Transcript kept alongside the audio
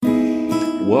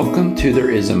Welcome to There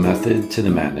Is a Method to the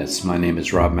Madness. My name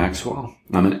is Rob Maxwell.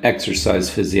 I'm an exercise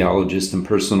physiologist and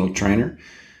personal trainer.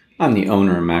 I'm the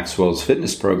owner of Maxwell's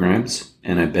Fitness Programs,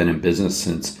 and I've been in business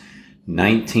since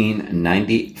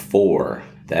 1994.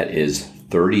 That is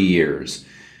 30 years.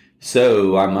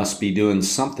 So I must be doing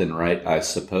something right, I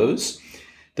suppose.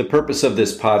 The purpose of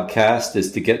this podcast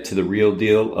is to get to the real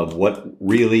deal of what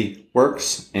really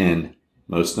works and,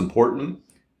 most important,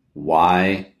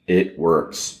 why it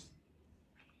works.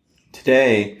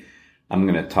 Today, I'm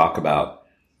going to talk about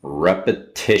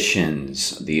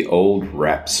repetitions, the old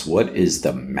reps. What is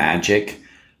the magic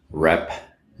rep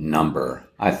number?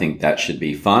 I think that should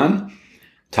be fun.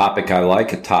 Topic I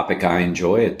like, a topic I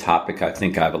enjoy, a topic I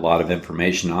think I have a lot of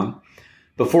information on.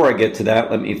 Before I get to that,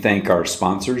 let me thank our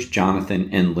sponsors, Jonathan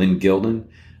and Lynn Gilden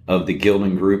of the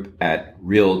Gilden Group at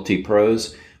Realty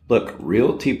Pros. Look,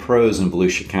 Realty Pros in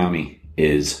Volusia County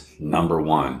is number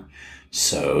one.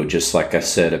 So just like I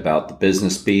said about the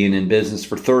business being in business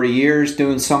for 30 years,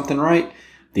 doing something right,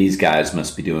 these guys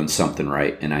must be doing something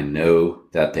right, and I know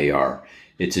that they are.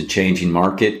 It's a changing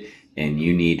market, and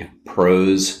you need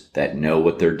pros that know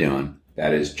what they're doing.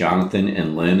 That is Jonathan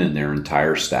and Lynn and their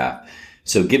entire staff.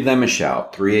 So give them a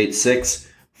shout,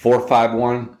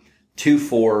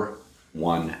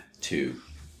 386-451-2412.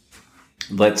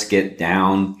 Let's get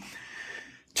down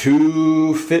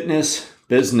to fitness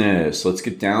business. Let's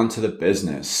get down to the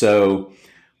business. So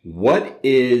what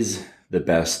is the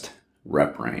best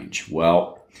rep range?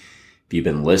 Well, if you've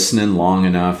been listening long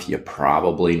enough, you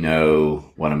probably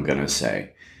know what I'm going to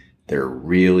say. There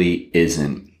really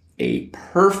isn't a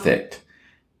perfect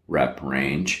rep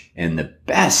range, and the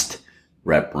best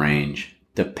rep range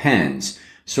depends.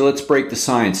 So let's break the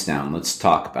science down. Let's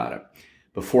talk about it.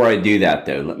 Before I do that,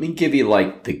 though, let me give you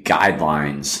the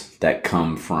guidelines that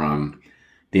come from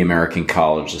the American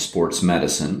College of Sports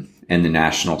Medicine and the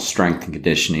National Strength and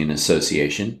Conditioning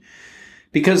Association.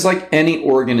 Because like any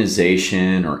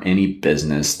organization or any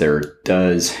business, there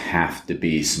does have to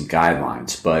be some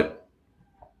guidelines, but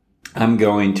I'm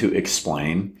going to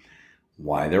explain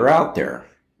why they're out there.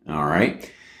 All right.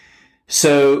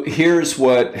 So here's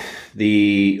what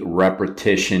the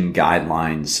repetition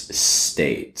guidelines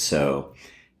state. So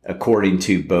according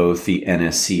to both the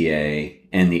NSCA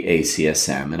and the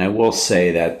ACSM. And I will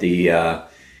say that the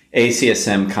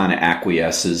ACSM kind of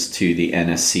acquiesces to the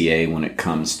NSCA when it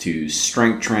comes to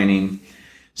strength training.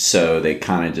 So they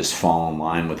kind of just fall in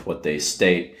line with what they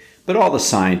state. But all the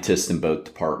scientists in both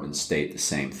departments state the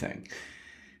same thing.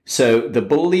 So the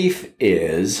belief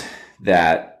is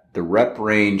that the rep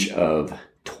range of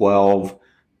 12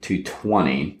 to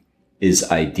 20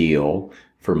 is ideal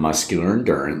for muscular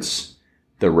endurance.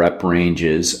 The rep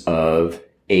ranges of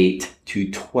 8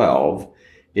 to 12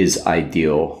 is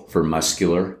ideal for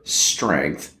muscular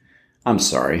strength.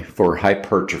 For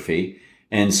hypertrophy.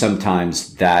 And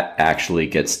sometimes that actually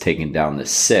gets taken down to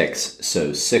 6.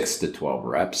 So 6 to 12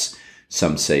 reps.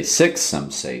 Some say 6,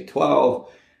 some say 12.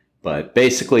 But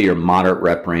basically your moderate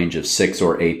rep range of 6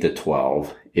 or 8 to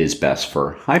 12 is best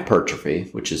for hypertrophy,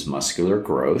 which is muscular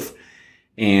growth.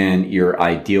 And your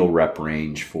ideal rep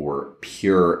range for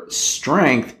pure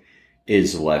strength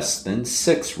is less than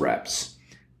 6 reps.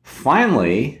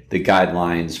 Finally, the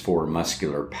guidelines for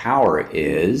muscular power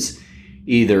is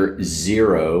either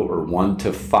 0 or 1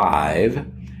 to 5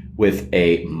 with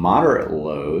a moderate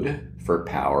load for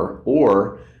power,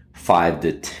 or 5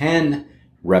 to 10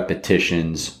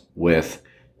 repetitions with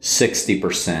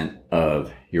 60%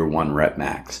 of your 1 rep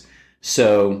max.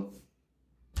 So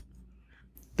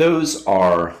those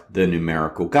are the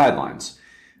numerical guidelines.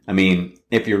 I mean,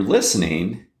 if you're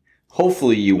listening,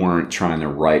 hopefully you weren't trying to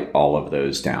write all of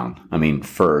those down. I mean,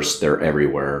 first, they're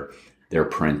everywhere. They're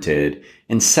printed.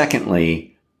 And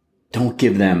secondly, don't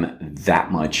give them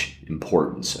that much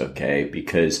importance, okay?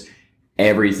 Because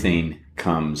everything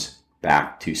comes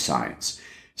back to science.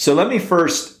 So let me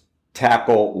first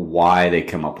tackle why they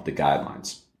come up with the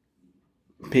guidelines.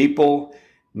 People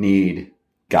need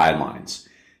guidelines,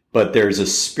 but there's a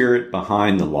spirit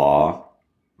behind the law,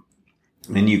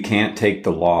 and you can't take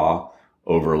the law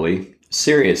overly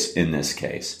serious in this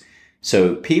case.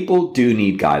 So people do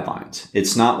need guidelines.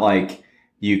 It's not like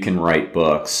you can write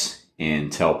books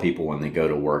and tell people when they go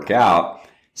to work out,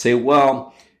 say,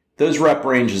 well, those rep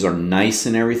ranges are nice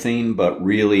and everything, but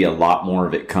really a lot more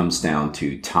of it comes down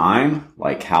to time,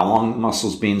 like how long the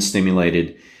muscle's being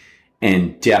stimulated,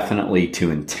 and definitely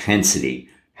to intensity,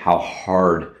 how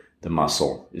hard the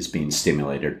muscle is being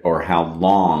stimulated, or how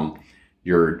long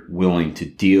you're willing to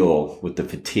deal with the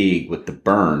fatigue, with the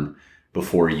burn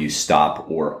before you stop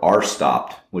or are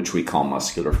stopped, which we call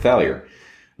muscular failure.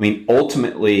 mean,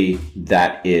 ultimately,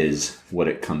 that is what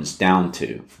it comes down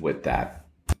to with that.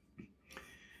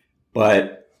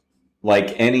 But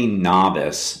like any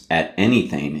novice at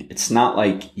anything, it's not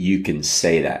like you can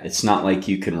say that. It's not like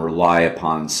you can rely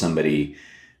upon somebody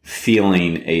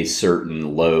feeling a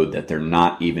certain load that they're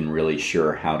not even really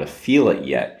sure how to feel it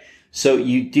yet. So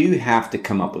you do have to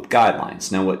come up with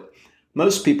guidelines. Now, what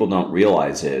most people don't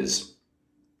realize is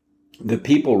the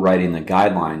people writing the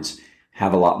guidelines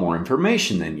have a lot more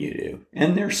information than you do,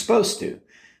 and they're supposed to.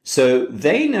 So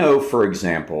they know, for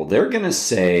example, they're going to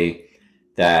say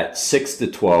that 6 to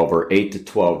 12 or 8 to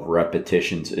 12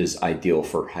 repetitions is ideal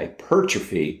for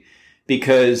hypertrophy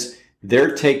because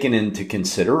they're taking into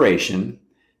consideration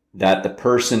that the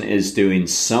person is doing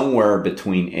somewhere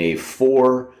between a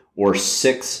 4 or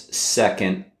 6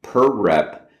 second per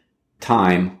rep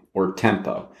time or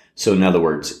tempo. So in other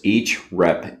words, each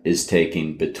rep is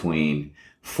taking between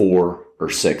 4 or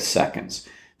 6 seconds.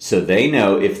 So they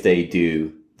know if they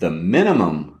do the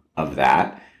minimum of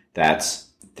that, that's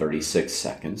 36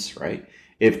 seconds, right?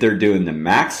 If they're doing the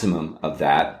maximum of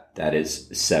that, that is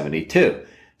 72.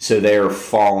 So they are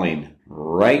falling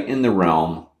right in the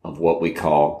realm of what we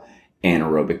call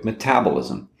anaerobic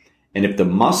metabolism. And if the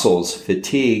muscles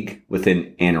fatigue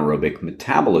within anaerobic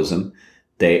metabolism,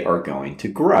 they are going to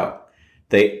grow.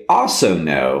 They also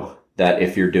know that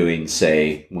if you're doing,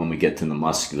 say, when we get to the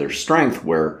muscular strength,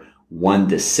 where 1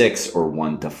 to 6 or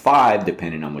 1 to 5,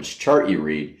 depending on which chart you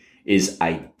read, is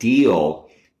ideal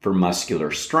for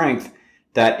muscular strength,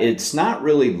 that it's not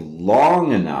really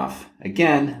long enough,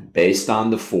 again, based on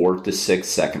the 4 to 6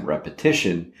 second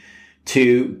repetition,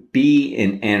 to be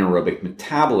in anaerobic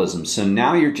metabolism. So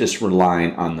now you're just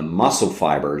relying on the muscle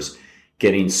fibers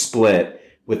getting split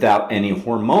without any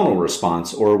hormonal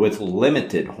response or with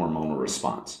limited hormonal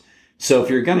response. So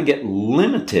if you're going to get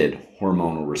limited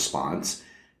hormonal response,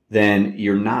 then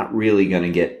you're not really going to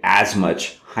get as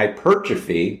much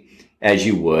hypertrophy as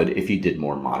you would if you did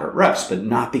more moderate reps, but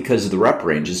not because of the rep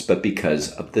ranges, but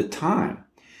because of the time.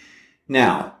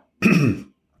 Now,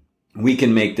 we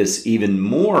can make this even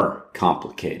more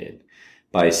complicated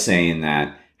by saying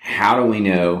that, how do we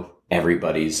know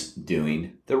everybody's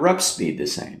doing the rep speed the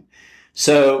same?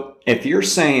 So if you're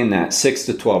saying that 6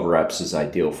 to 12 reps is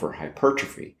ideal for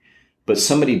hypertrophy, but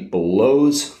somebody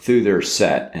blows through their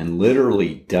set and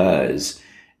literally does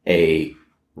a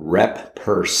rep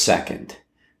per second,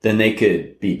 then they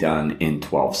could be done in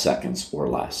 12 seconds or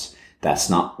less. That's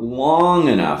not long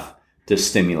enough to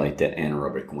stimulate that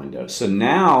anaerobic window. So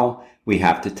now we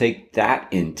have to take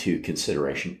that into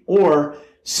consideration. Or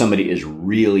somebody is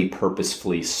really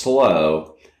purposefully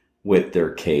slow with their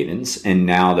cadence, and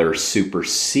now they're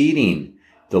superseding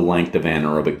the length of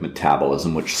anaerobic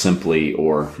metabolism, which simply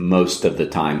or most of the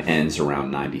time ends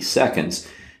around 90 seconds.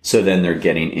 So then they're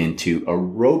getting into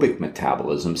aerobic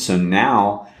metabolism. So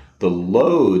now the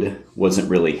load wasn't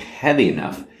really heavy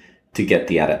enough to get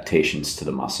the adaptations to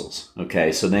the muscles.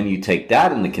 Okay, so then you take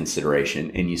that into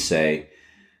consideration and you say,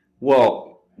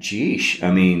 well, geesh,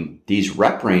 I mean, these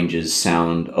rep ranges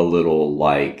sound a little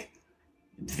like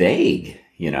vague.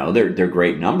 You know, they're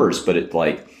great numbers, but it's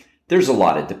like there's a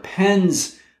lot of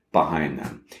depends behind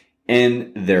them.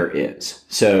 And there is.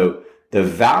 So the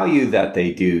value that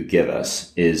they do give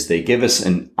us is they give us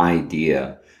an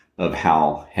idea of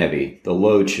how heavy the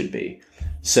load should be.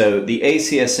 So the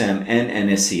ACSM and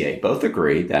NSCA both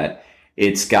agree that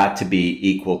it's got to be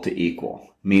equal to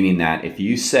equal, meaning that if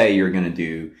you say you're going to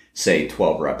do, say,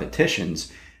 12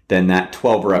 repetitions, then that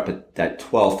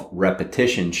 12th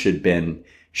repetition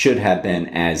should have been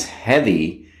as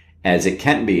heavy as it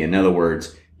can be. In other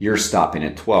words, you're stopping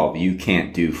at 12. You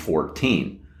can't do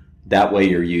 14. That way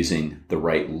you're using the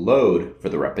right load for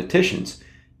the repetitions.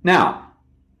 Now,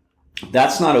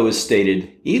 that's not always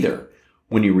stated either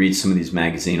when you read some of these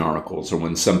magazine articles or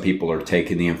when some people are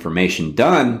taking the information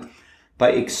done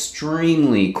by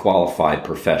extremely qualified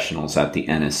professionals at the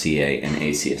NSCA and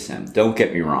ACSM. Don't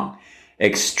get me wrong,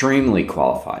 extremely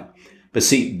qualified. But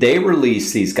see, they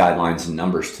release these guidelines and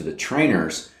numbers to the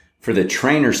trainers for the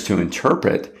trainers to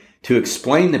interpret, to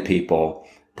explain to people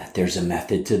that there's a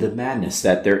method to the madness,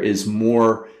 that there is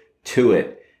more to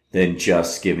it than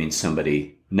just giving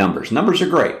somebody numbers. Numbers are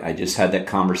great. I just had that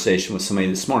conversation with somebody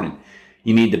this morning.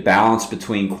 You need the balance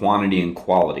between quantity and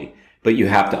quality, but you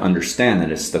have to understand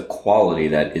that it's the quality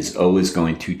that is always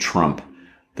going to trump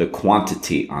the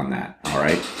quantity on that. All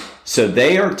right. So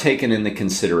they are taken into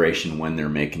consideration when they're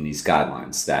making these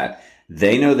guidelines, that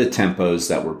they know the tempos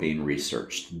that were being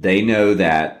researched. They know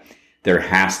that there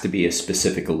has to be a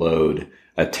specific load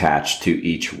attached to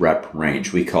each rep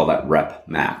range. We call that rep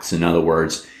max. In other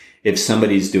words, If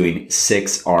somebody's doing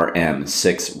 6 RM,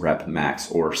 6 rep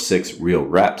max, or 6 real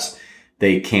reps,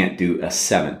 they can't do a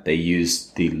 7th. They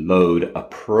use the load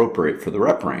appropriate for the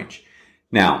rep range.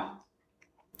 Now,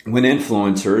 when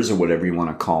influencers, or whatever you want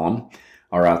to call them,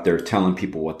 are out there telling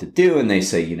people what to do, and they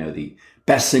say, the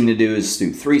best thing to do is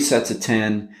do 3 sets of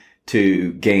 10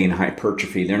 to gain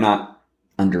hypertrophy, they're not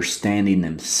understanding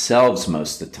themselves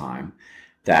most of the time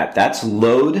that's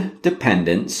load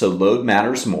dependent. So load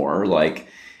matters more. Like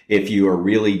if you are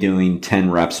really doing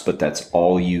 10 reps, but that's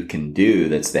all you can do,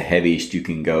 that's the heaviest you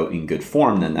can go in good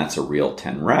form, then that's a real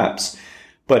 10 reps.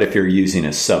 But if you're using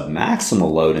a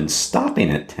sub-maximal load and stopping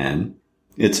at 10,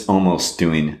 it's almost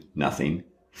doing nothing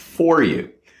for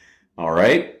you. All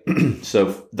right.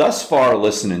 So thus far,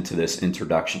 listening to this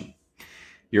introduction,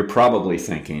 you're probably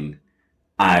thinking,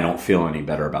 I don't feel any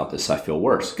better about this. I feel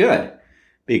worse. Good.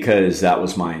 Because that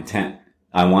was my intent.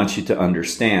 I want you to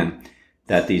understand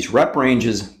that these rep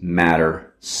ranges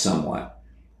matter somewhat,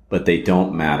 but they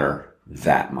don't matter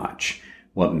that much.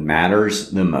 What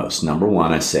matters the most, number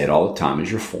one, I say it all the time,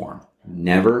 is your form.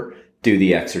 Never do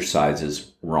the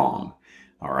exercises wrong.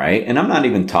 All right. And I'm not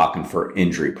even talking for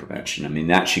injury prevention. I mean,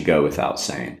 that should go without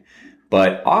saying.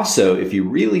 But also, if you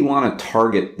really want to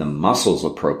target the muscles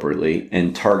appropriately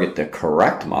and target the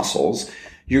correct muscles,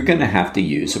 you're going to have to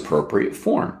use appropriate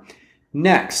form.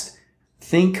 Next,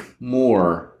 think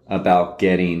more about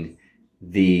getting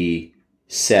the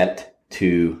set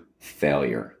to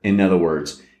failure. In other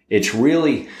words, it's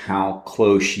really how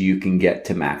close you can get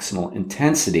to maximal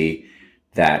intensity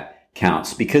that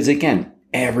counts. Because again,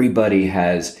 everybody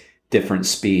has different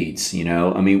speeds,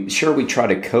 I mean, sure, we try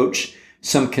to coach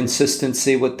some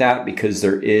consistency with that because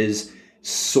there is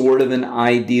sort of an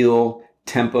ideal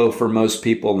tempo for most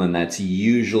people, and that's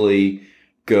usually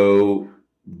go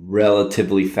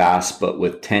relatively fast, but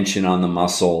with tension on the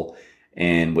muscle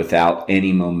and without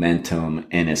any momentum,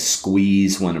 and a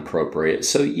squeeze when appropriate.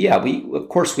 So yeah, we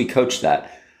coach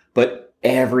that, but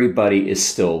everybody is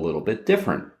still a little bit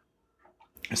different.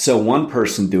 So one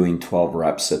person doing 12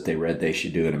 reps that they read they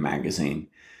should do in a magazine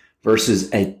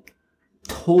versus a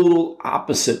total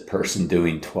opposite person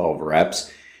doing 12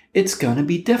 reps, it's going to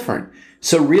be different.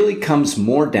 So really comes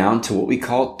more down to what we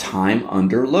call time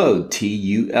under load,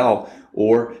 TUL,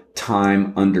 or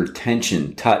time under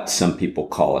tension, TUT, some people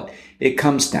call it. It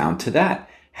comes down to that.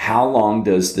 How long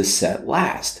does the set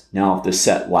last? Now, if the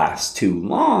set lasts too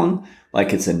long,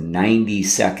 like it's a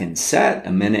 90-second set,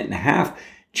 a minute and a half,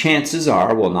 chances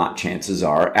are,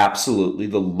 absolutely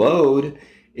the load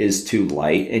is too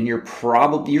light, and you're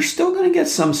still going to get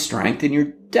some strength, and you're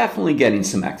definitely getting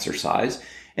some exercise,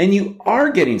 and you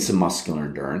are getting some muscular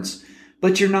endurance,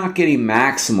 but you're not getting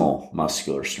maximal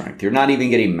muscular strength. You're not even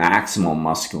getting maximal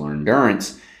muscular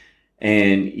endurance,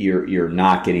 and you're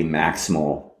not getting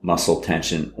maximal muscle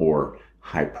tension or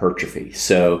hypertrophy.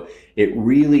 So it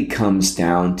really comes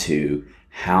down to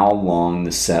how long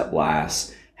the set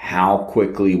lasts, how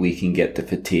quickly we can get to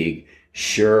fatigue.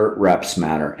 Sure, reps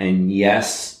matter. And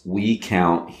yes, we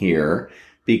count here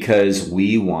because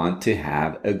we want to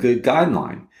have a good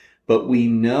guideline. But we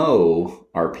know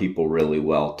our people really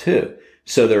well too.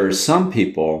 So there are some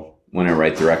people, when I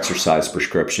write their exercise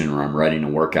prescription or I'm writing a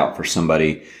workout for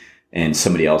somebody and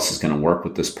somebody else is going to work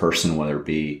with this person, whether it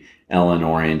be Ellen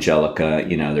or Angelica,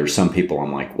 there's some people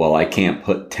I'm like, well, I can't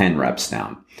put 10 reps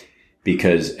down.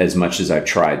 Because as much as I've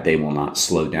tried, they will not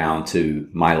slow down to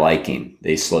my liking.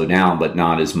 They slow down, but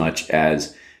not as much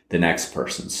as the next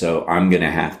person. So I'm going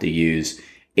to have to use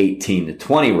 18 to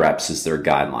 20 reps as their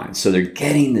guideline. So they're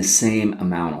getting the same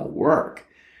amount of work.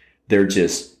 They're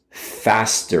just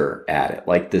faster at it.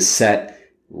 Like the set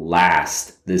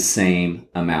lasts the same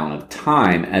amount of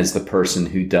time as the person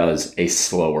who does a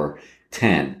slower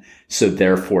 10. So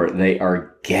therefore, they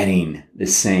are getting the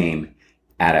same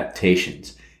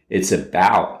adaptations. It's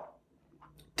about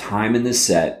time in the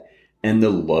set and the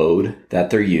load that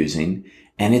they're using,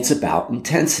 and it's about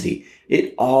intensity.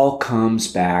 It all comes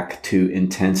back to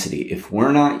intensity. If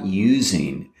we're not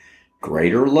using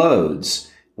greater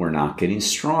loads, we're not getting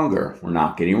stronger. We're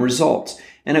not getting results.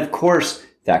 And of course,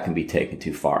 that can be taken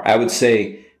too far. I would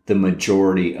say the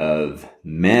majority of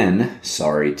men,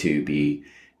 sorry to be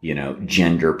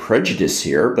gender prejudice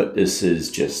here, but this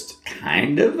is just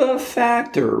kind of a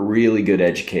fact or a really good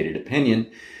educated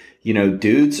opinion.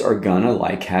 Dudes are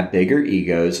gonna have bigger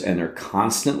egos, and they're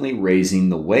constantly raising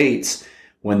the weights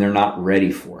when they're not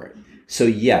ready for it. So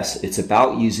yes, it's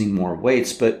about using more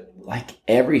weights, but like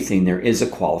everything, there is a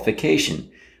qualification.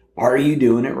 Are you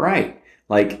doing it right?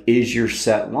 Is your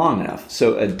set long enough?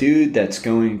 So a dude that's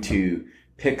going to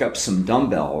pick up some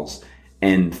dumbbells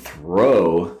and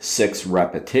throw 6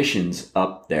 repetitions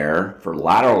up there for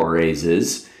lateral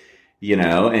raises,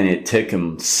 and it took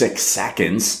them 6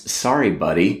 seconds. Sorry,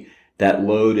 buddy, that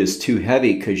load is too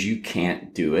heavy because you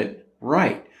can't do it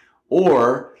right.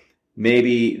 Or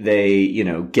maybe they,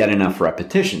 get enough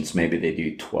repetitions. Maybe they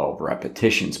do 12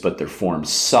 repetitions, but their form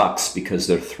sucks because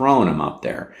they're throwing them up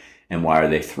there. And why are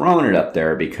they throwing it up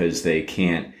there? Because they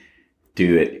can't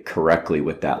do it correctly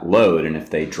with that load. And if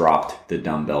they dropped the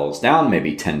dumbbells down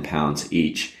maybe 10 pounds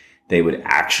each, they would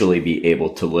actually be able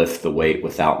to lift the weight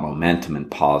without momentum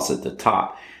and pause at the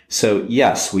top. So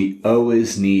yes, we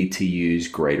always need to use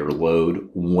greater load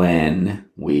when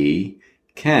we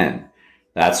can.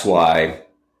 That's why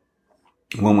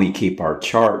when we keep our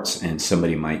charts and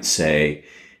somebody might say,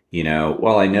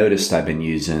 well, I noticed I've been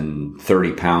using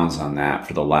 30 pounds on that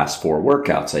for the last 4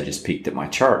 workouts. I just peeked at my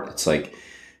chart. It's like,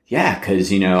 yeah,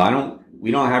 because, we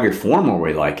don't have your form where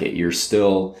we like it. You're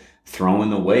still throwing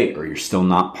the weight, or you're still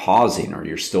not pausing, or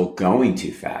you're still going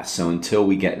too fast. So until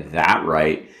we get that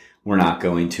right, we're not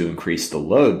going to increase the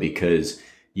load, because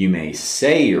you may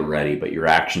say you're ready, but your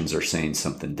actions are saying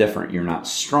something different. You're not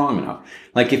strong enough.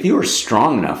 Like if you were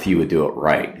strong enough, you would do it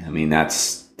right. I mean,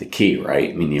 that's the key, right?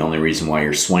 I mean, the only reason why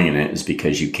you're swinging it is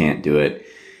because you can't do it,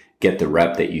 get the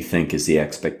rep that you think is the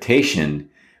expectation,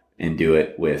 and do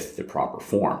it with the proper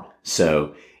form.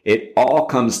 So it all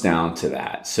comes down to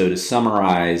that. So to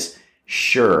summarize,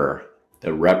 sure,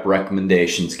 the rep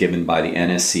recommendations given by the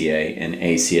NSCA and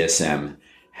ACSM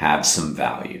have some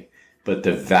value, but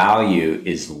the value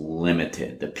is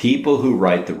limited. The people who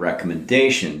write the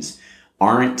recommendations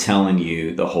aren't telling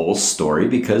you the whole story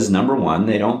because, number one,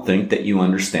 they don't think that you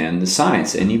understand the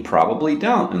science, and you probably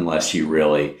don't unless you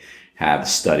really have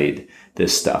studied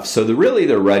this stuff. So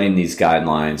they're writing these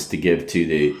guidelines to give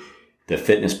to the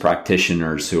fitness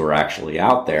practitioners who are actually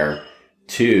out there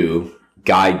to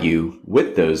guide you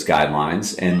with those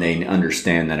guidelines, and they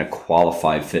understand that a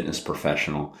qualified fitness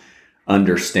professional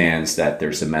understands that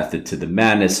there's a method to the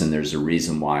madness, and there's a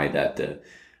reason why that the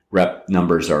rep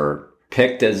numbers are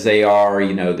picked as they are.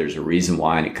 There's a reason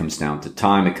why, and it comes down to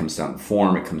time, it comes down to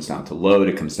form, it comes down to load,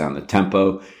 it comes down to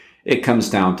tempo, it comes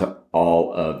down to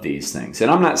all of these things. And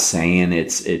I'm not saying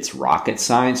it's rocket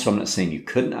science, so I'm not saying you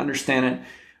couldn't understand it.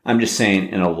 I'm just saying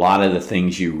in a lot of the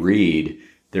things you read,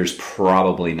 there's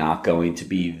probably not going to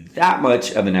be that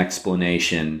much of an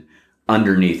explanation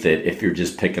underneath it if you're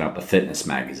just picking up a fitness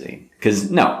magazine.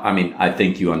 Because I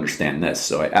think you understand this,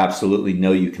 so I absolutely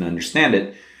know you can understand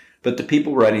it. But the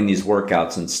people writing these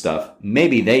workouts and stuff,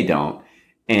 maybe they don't,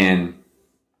 and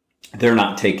they're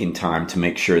not taking time to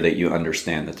make sure that you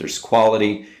understand that there's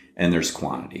quality and there's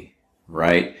quantity,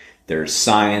 right? There's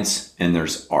science and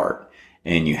there's art,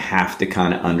 and you have to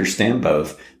kind of understand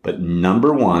both. But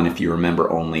number one, if you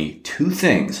remember only 2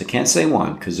 things, I can't say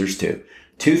one because there's 2.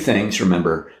 2 things,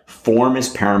 remember, form is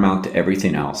paramount to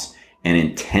everything else, and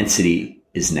intensity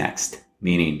is next.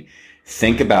 Meaning,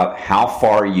 think about how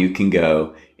far you can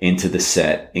go into the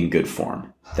set in good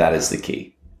form. That is the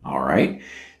key. All right.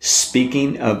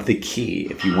 Speaking of the key,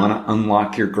 if you want to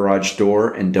unlock your garage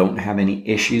door and don't have any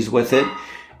issues with it,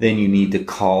 then you need to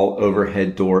call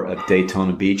Overhead Door of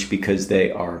Daytona Beach, because they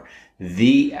are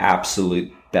the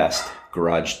absolute best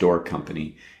garage door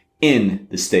company in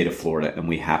the state of Florida. And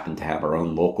we happen to have our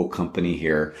own local company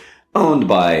here owned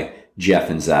by Jeff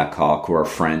and Zach Hawk, who are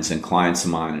friends and clients of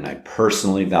mine, and I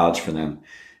personally vouch for them.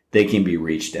 They can be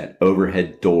reached at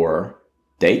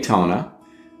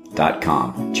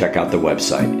overheaddordaytona.com. Check out the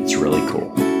website. It's really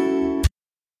cool.